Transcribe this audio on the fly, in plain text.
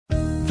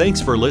Thanks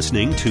for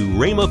listening to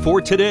Rhema for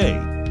Today.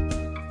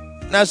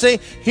 Now see,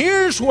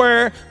 here's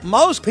where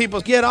most people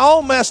get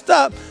all messed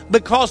up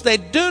because they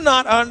do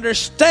not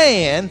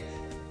understand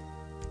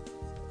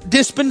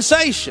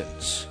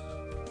dispensations.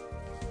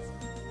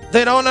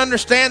 They don't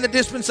understand the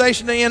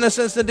dispensation of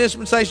innocence, the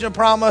dispensation of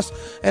promise,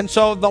 and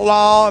so the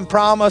law and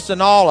promise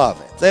and all of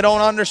it. They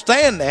don't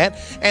understand that,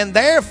 and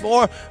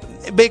therefore,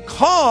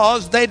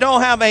 because they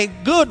don't have a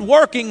good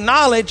working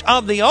knowledge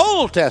of the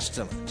Old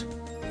Testament,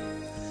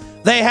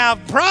 they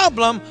have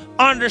problem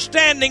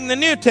understanding the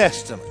New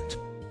Testament.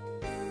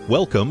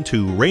 Welcome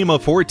to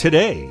Rhema for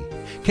Today.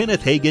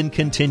 Kenneth Hagin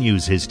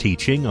continues his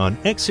teaching on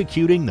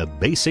executing the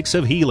basics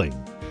of healing.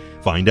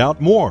 Find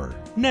out more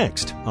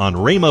next on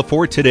Rhema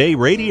for Today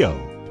Radio.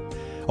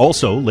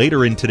 Also,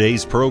 later in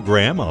today's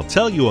program, I'll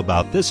tell you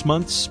about this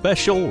month's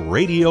special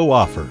radio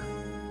offer.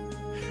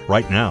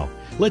 Right now,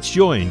 let's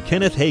join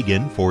Kenneth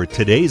Hagin for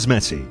today's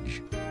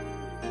message.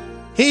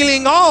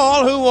 Healing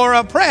all who are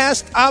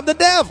oppressed of the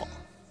devil.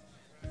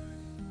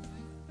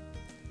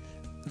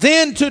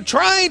 Then to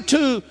try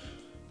to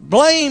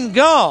blame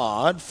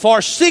God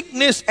for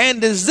sickness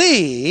and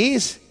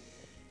disease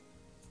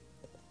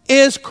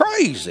is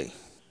crazy.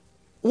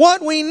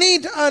 What we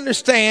need to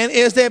understand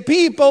is that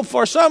people,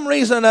 for some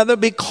reason or another,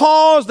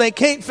 because they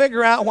can't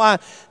figure out why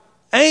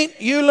Aunt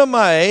Eula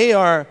May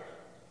or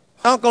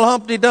Uncle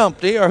Humpty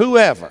Dumpty or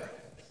whoever,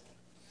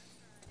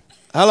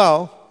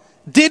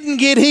 didn't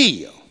get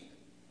healed.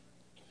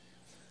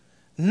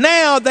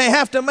 Now they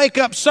have to make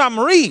up some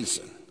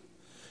reason.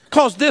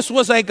 Because this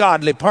was a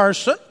godly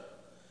person.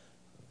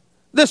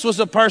 This was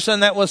a person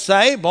that was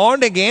saved,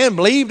 born again,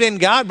 believed in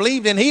God,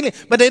 believed in healing,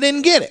 but they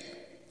didn't get it.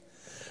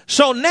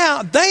 So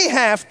now they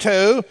have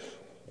to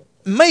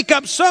make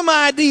up some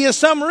idea,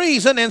 some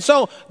reason, and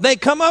so they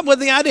come up with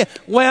the idea,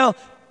 well,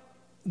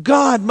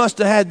 God must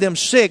have had them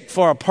sick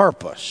for a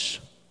purpose.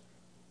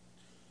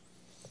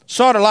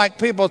 Sort of like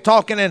people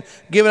talking and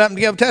giving up and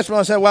giving testimony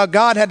and say, well,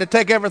 God had to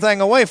take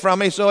everything away from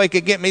me so he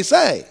could get me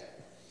saved.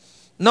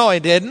 No, he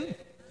didn't.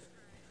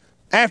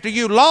 After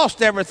you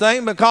lost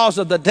everything because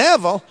of the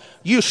devil,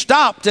 you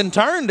stopped and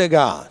turned to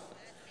God.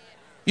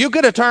 You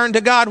could have turned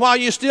to God while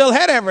you still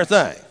had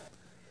everything.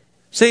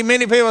 See,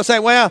 many people say,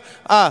 well,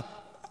 the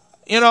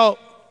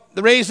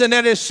reason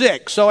that is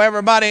sick, so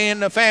everybody in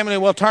the family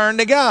will turn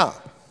to God.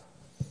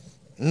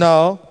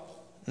 No.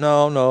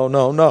 Now,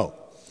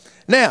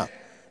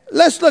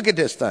 let's look at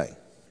this thing.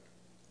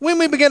 When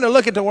we begin to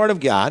look at the Word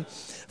of God,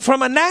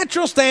 from a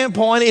natural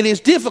standpoint, it is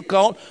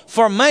difficult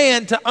for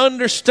man to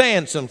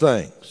understand some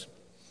things.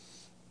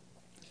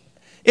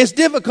 It's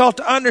difficult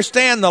to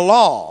understand the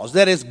laws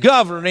that is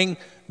governing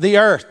the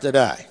earth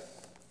today.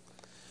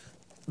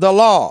 The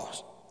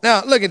laws.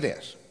 Now, look at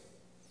this.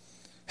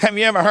 Have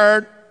you ever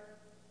heard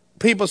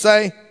people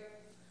say,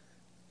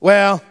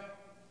 well,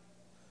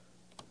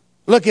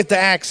 look at the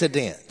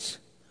accidents.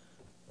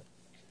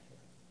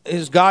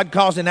 Is God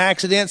causing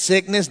accidents,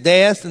 sickness,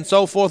 death, and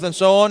so forth and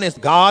so on? Is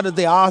God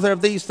the author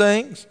of these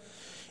things?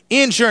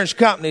 Insurance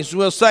companies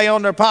will say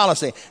on their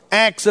policy,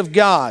 acts of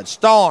God,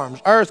 storms,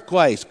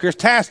 earthquakes,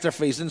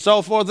 catastrophes, and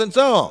so forth and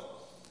so on.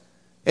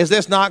 Is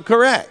this not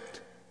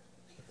correct?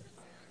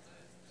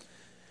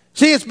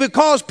 See, it's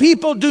because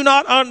people do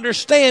not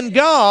understand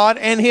God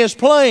and his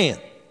plan.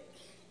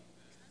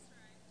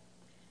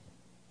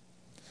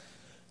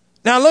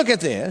 Now look at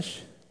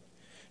this.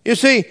 You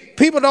see,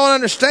 people don't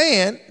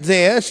understand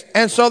this,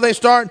 and so they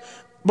start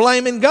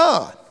blaming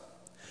God.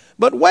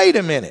 But wait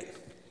a minute.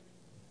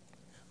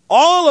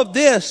 All of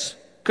this,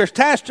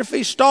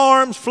 catastrophe,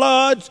 storms,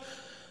 floods,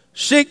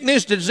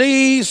 sickness,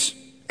 disease,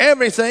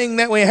 everything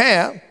that we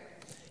have,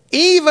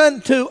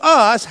 even to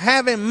us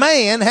having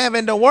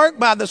to work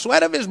by the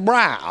sweat of his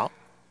brow,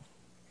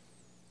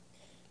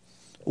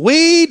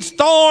 weeds,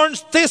 thorns,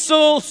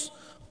 thistles,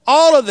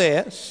 all of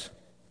this,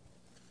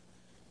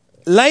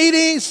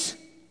 ladies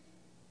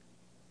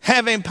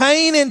having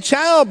pain in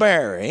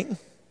childbearing,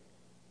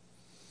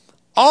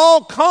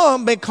 all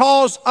come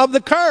because of the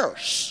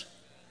curse.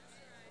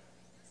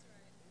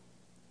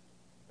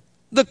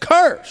 The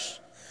curse.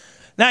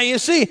 Now you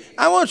see,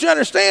 I want you to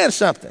understand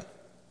something.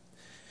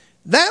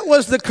 That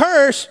was the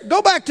curse.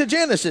 Go back to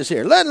Genesis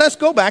here. Let's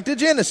go back to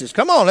Genesis.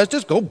 Come on, let's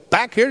just go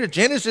back here to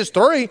Genesis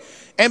 3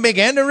 and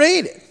begin to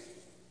read it.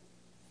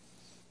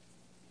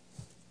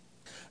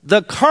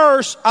 The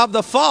curse of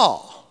the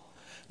fall.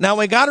 Now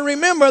we got to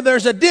remember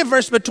there's a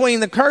difference between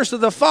the curse of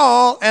the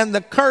fall and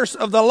the curse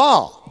of the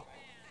law.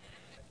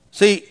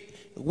 See,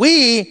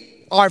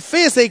 we are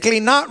physically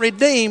not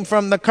redeemed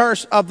from the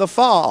curse of the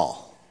fall.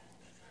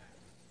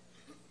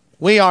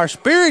 We are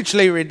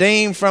spiritually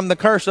redeemed from the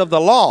curse of the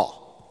law.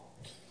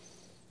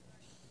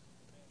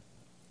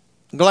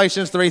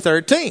 Galatians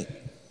 3:13.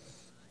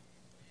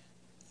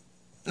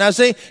 Now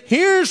see,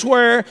 here's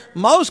where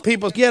most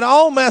people get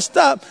all messed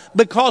up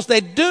because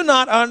they do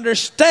not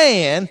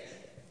understand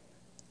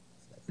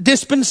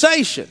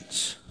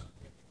dispensations.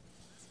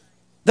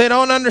 They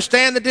don't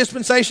understand the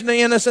dispensation of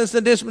innocence,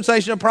 the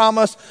dispensation of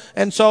promise,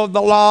 and so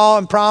the law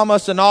and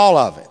promise and all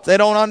of it. They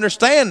don't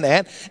understand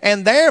that.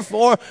 And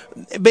therefore,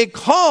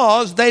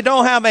 because they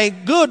don't have a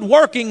good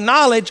working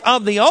knowledge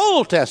of the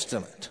Old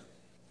Testament,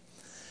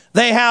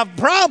 they have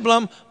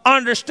problem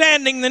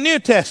understanding the New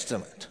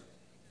Testament.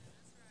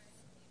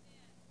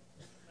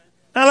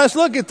 Now let's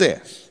look at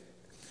this.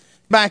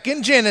 Back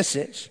in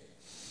Genesis,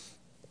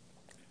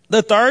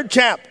 the 3rd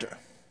chapter.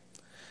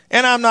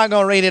 And I'm not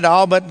going to read it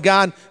all, but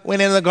God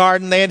went into the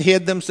garden. They had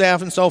hid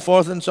themselves and so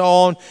forth and so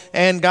on.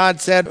 And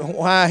God said,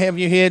 why have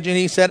you hid? And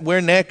he said,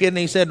 we're naked. And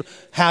he said,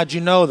 how'd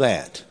you know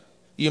that?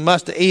 You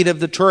must eat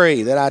of the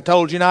tree that I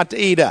told you not to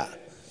eat of.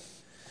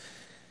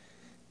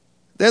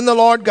 Then the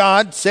Lord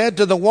God said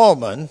to the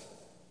woman,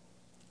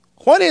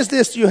 what is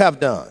this you have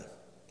done?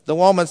 The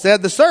woman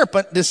said, the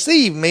serpent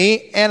deceived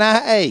me and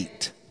I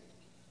ate.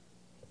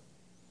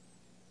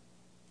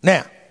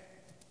 Now,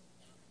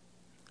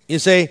 you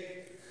see,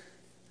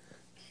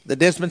 the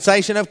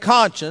dispensation of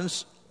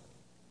conscience,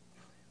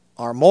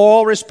 our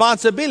moral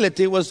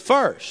responsibility was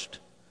first.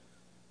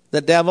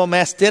 The devil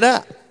messed it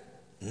up.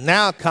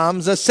 Now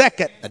comes a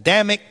second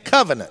Adamic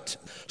covenant.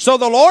 So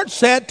the Lord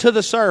said to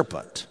the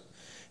serpent,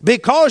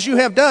 because you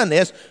have done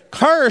this,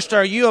 cursed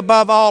are you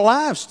above all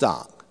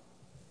livestock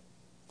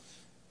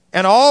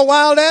and all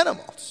wild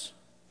animals.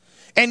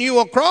 And you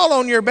will crawl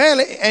on your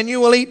belly and you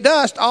will eat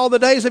dust all the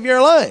days of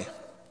your life.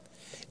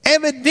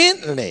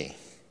 Evidently,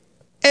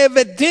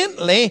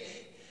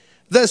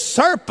 the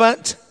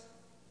serpent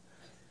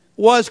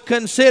was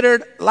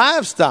considered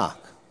livestock.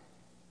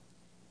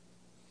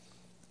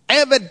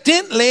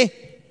 Evidently,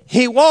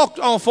 he walked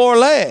on 4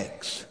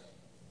 legs.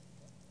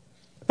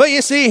 But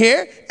you see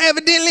here,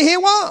 evidently he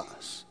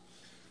was.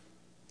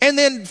 And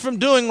then from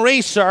doing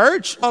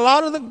research, a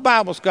lot of the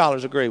Bible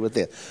scholars agree with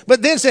this.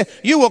 But then said,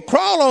 you will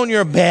crawl on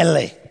your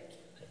belly.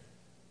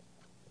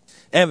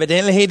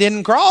 Evidently, he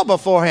didn't crawl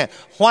beforehand.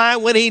 Why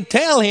would he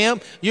tell him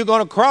you're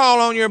going to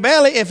crawl on your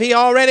belly if he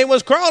already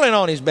was crawling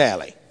on his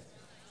belly?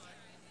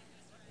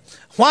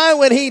 Why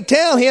would he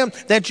tell him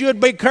that you'd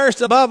be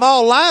cursed above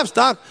all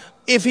livestock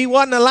if he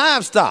wasn't a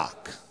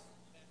livestock?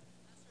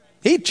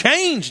 He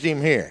changed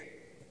him here.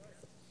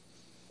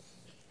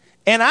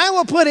 And I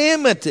will put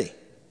enmity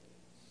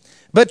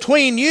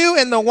between you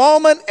and the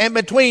woman and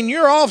between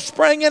your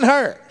offspring and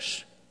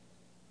hers.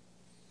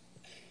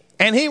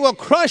 And he will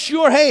crush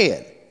your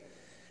head.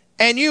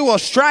 And you will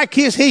strike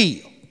his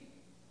heel.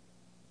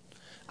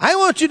 I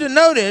want you to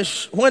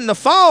notice when the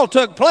fall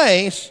took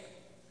place,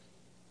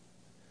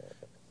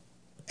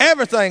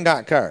 everything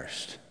got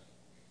cursed.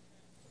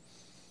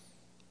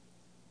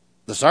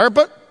 The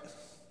serpent,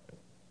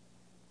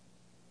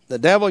 the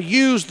devil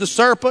used the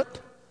serpent.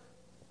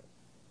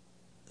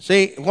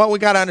 See, what we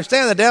got to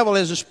understand, the devil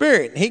is a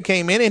spirit. He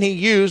came in and he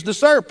used the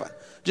serpent.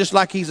 Just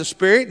like he's a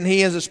spirit and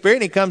he is a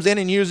spirit, he comes in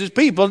and uses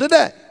people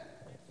today.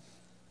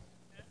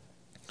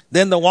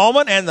 Then the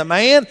woman and the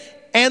man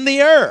and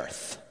the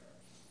earth.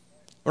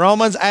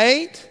 Romans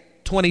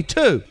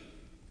 8:22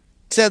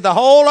 said the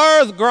whole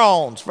earth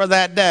groans for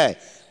that day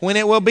when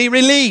it will be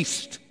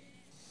released.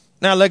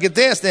 Now look at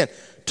this then.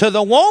 To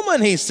the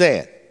woman he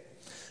said,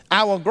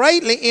 I will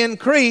greatly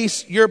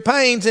increase your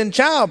pains in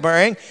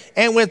childbearing,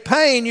 and with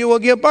pain you will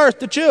give birth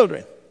to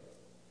children.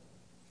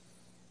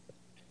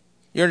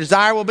 Your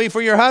desire will be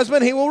for your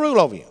husband, he will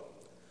rule over you.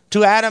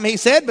 To Adam he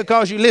said,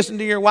 because you listened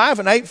to your wife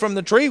and ate from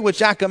the tree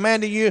which I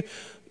commanded you,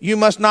 you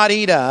must not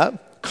eat of.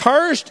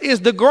 Cursed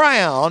is the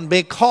ground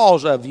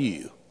because of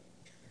you.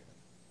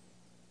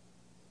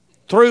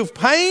 Through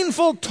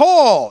painful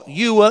toil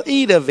you will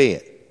eat of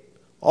it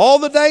all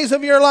the days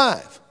of your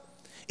life.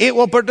 It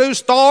will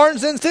produce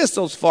thorns and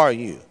thistles for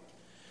you.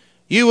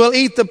 You will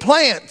eat the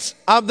plants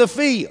of the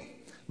field.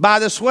 By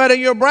the sweat of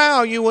your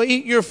brow you will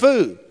eat your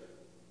food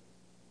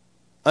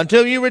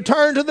until you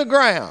return to the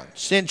ground,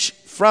 since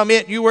from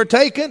it you were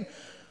taken,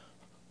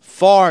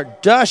 for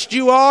dust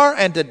you are,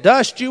 and to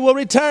dust you will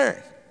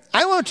return.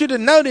 I want you to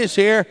notice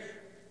here,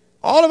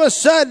 all of a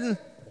sudden,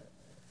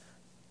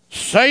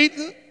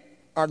 Satan,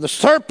 or the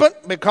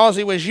serpent, because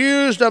he was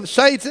used of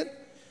Satan,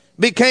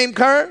 became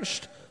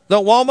cursed.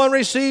 The woman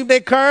received a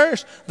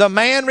curse. The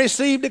man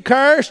received a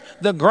curse.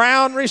 The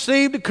ground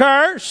received a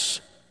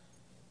curse.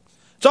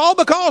 It's all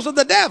because of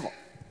the devil.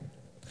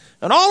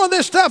 And all of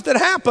this stuff that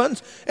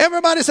happens,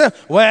 everybody says,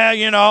 well,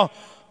 you know,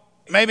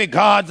 maybe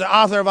God's the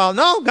author of all.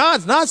 No,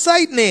 God's not.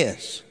 Satan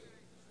is.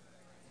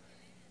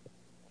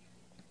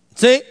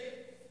 See?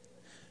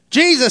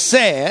 Jesus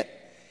said,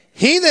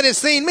 he that has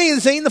seen me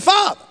has seen the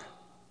Father.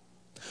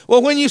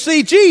 Well, when you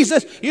see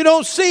Jesus, you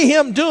don't see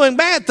him doing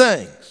bad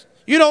things.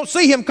 You don't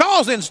see him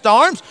causing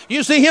storms.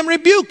 You see him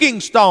rebuking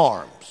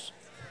storms.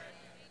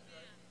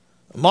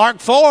 Mark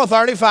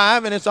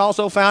 4:35, and it's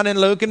also found in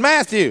Luke and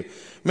Matthew.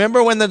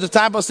 Remember when the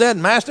disciples said,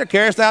 Master,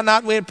 carest thou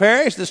not we had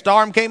perished? The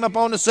storm came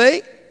upon the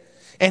sea.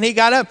 And he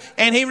got up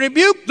and he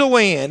rebuked the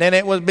wind, and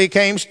it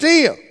became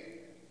still.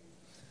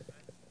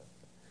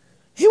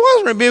 He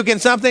wasn't rebuking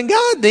something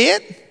God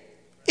did.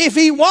 If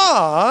he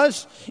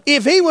was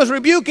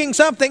rebuking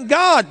something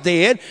God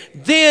did,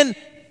 then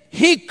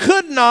he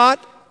could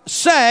not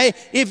say,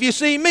 if you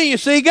see me, you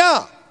see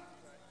God.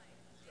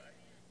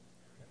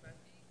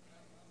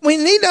 We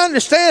need to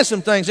understand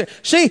some things here.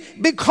 See,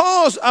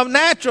 because of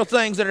natural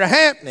things that are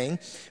happening,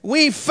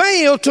 we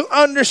fail to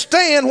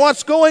understand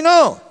what's going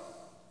on.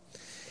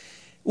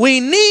 We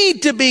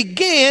need to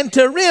begin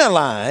to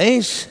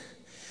realize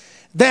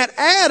that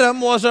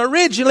Adam was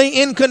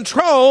originally in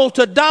control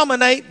to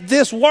dominate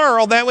this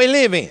world that we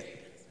live in.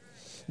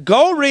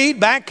 Go read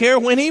back here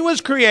when he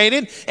was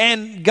created,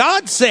 and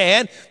God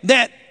said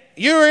that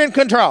you're in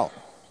control.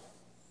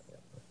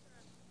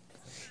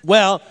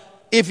 Well,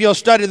 if you'll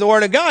study the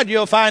Word of God,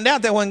 you'll find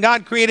out that when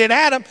God created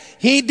Adam,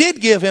 he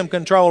did give him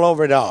control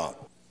over it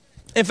all.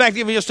 In fact,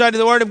 if you'll study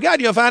the Word of God,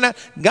 you'll find out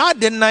God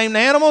didn't name the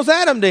animals,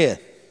 Adam did.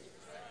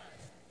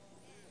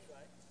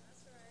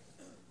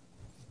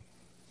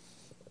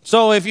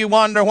 So if you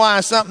wonder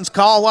why something's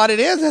called what it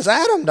is, it's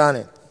Adam done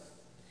it.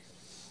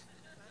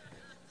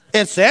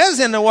 It says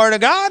in the Word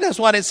of God, that's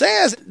what it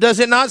says. Does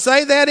it not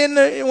say that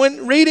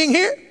when reading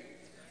here?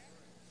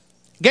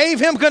 Gave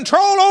him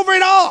control over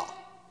it all.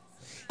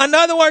 In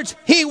other words,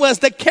 he was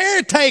the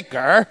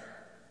caretaker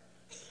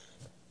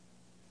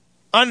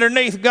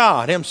underneath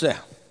God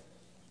himself.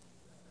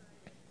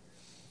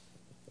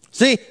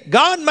 See,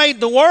 God made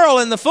the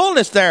world and the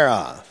fullness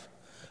thereof,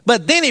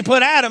 but then he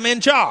put Adam in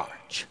charge.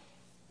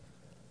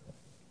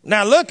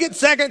 Now look at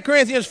 2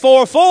 Corinthians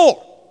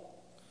 4:4.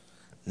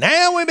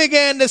 Now we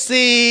begin to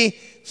see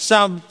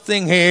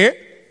something here.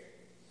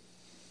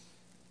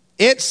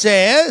 It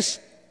says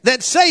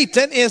that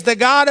Satan is the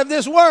god of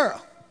this world.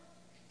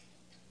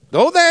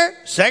 Go there,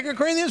 2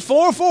 Corinthians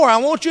 4:4. I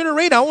want you to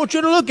read. I want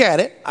you to look at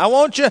it. I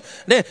want you,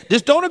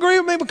 just don't agree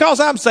with me because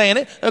I'm saying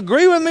it.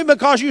 Agree with me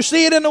because you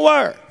see it in the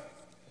Word.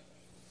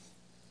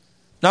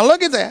 Now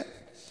look at that.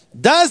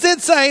 Does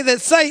it say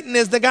that Satan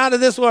is the god of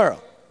this world?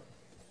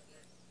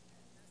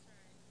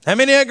 How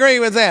many agree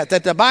with that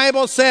the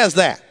Bible says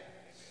that?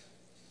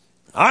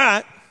 All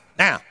right.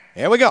 Now,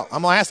 here we go.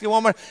 I'm going to ask you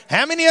one more.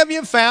 How many of you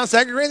have found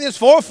 2 Corinthians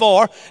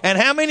 4:4, and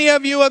how many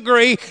of you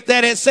agree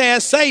that it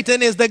says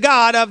Satan is the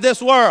god of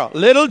this world?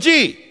 Little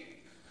g.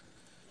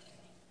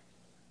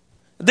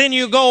 Then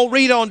you go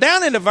read on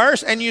down in the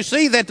verse, and you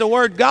see that the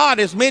word God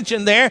is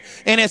mentioned there,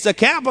 and it's a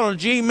capital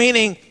G,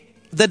 meaning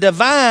the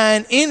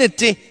divine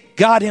entity,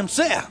 God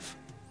himself.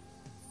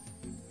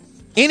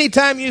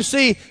 Anytime you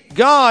see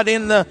God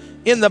in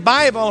the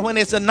Bible, when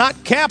it's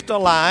not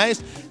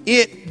capitalized,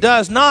 it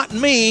does not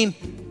mean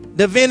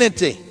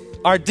divinity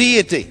or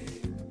deity.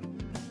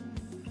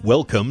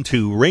 Welcome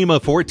to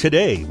Rhema for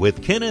Today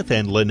with Kenneth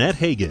and Lynette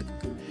Hagin.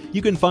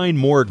 You can find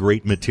more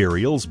great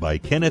materials by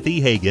Kenneth E.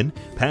 Hagin,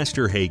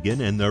 Pastor Hagin,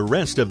 and the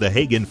rest of the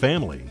Hagin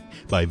family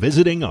by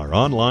visiting our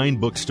online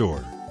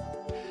bookstore.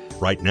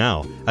 Right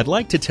now, I'd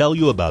like to tell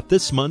you about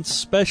this month's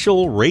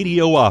special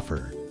radio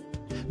offer.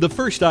 The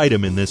first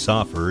item in this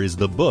offer is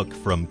the book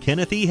from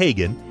Kenneth E.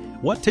 Hagin,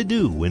 What to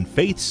Do When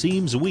Faith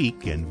Seems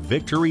Weak and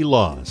Victory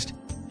Lost.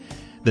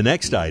 The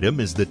next item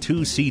is the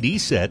 2 CD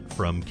set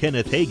from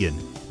Kenneth Hagin,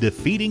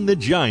 Defeating the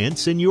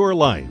Giants in Your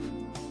Life.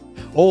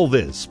 All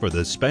this for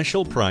the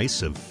special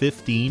price of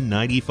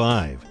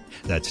 $15.95.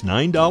 That's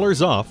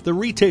 $9 off the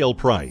retail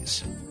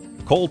price.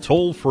 Call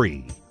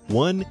toll-free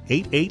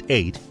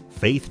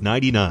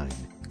 1-888-FAITH-99.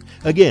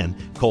 Again,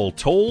 call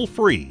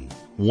toll-free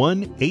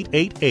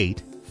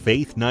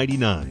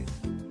 1-888-FAITH-99.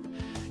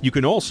 You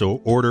can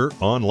also order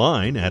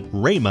online at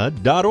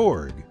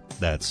rhema.org.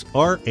 That's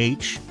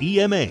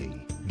RHEMA.org.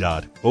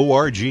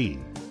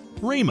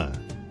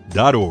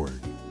 rhema.org.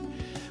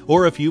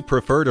 Or if you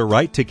prefer to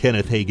write to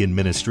Kenneth Hagin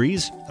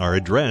Ministries, our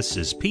address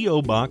is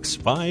P.O. Box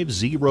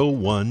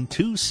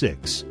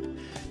 50126,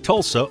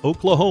 Tulsa,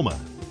 Oklahoma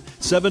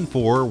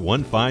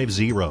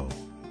 74150.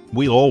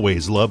 We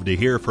always love to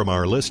hear from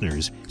our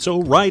listeners,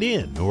 so write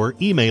in or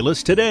email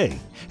us today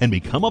and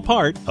become a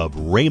part of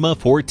Rhema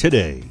for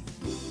Today.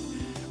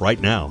 Right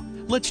now,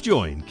 let's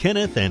join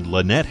Kenneth and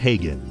Lynette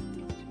Hagin.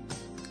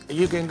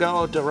 You can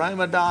go to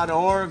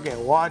rhema.org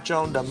and watch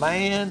on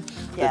demand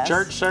the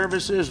church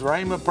services,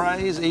 Rhema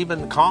Praise,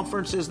 even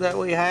conferences that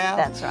we have.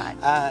 That's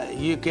right.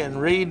 You can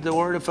read the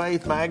Word of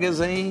Faith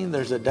magazine.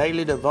 There's a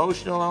daily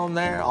devotional on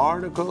there,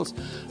 articles.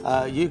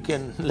 You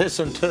can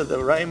listen to the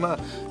Rhema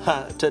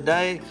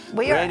Today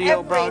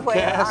radio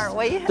broadcast. Aren't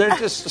we? There's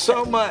just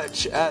so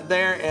much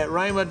there at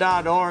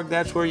rhema.org.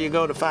 That's where you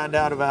go to find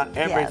out about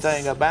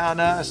everything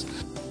about us.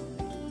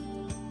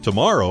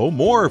 Tomorrow,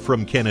 more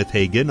from Kenneth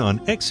Hagin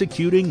on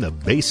executing the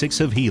basics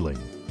of healing.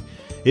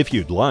 If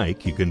you'd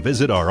like, you can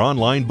visit our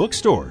online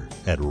bookstore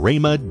at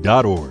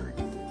rhema.org.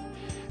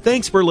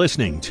 Thanks for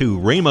listening to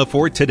Rhema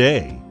for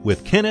Today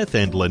with Kenneth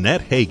and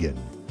Lynette Hagin.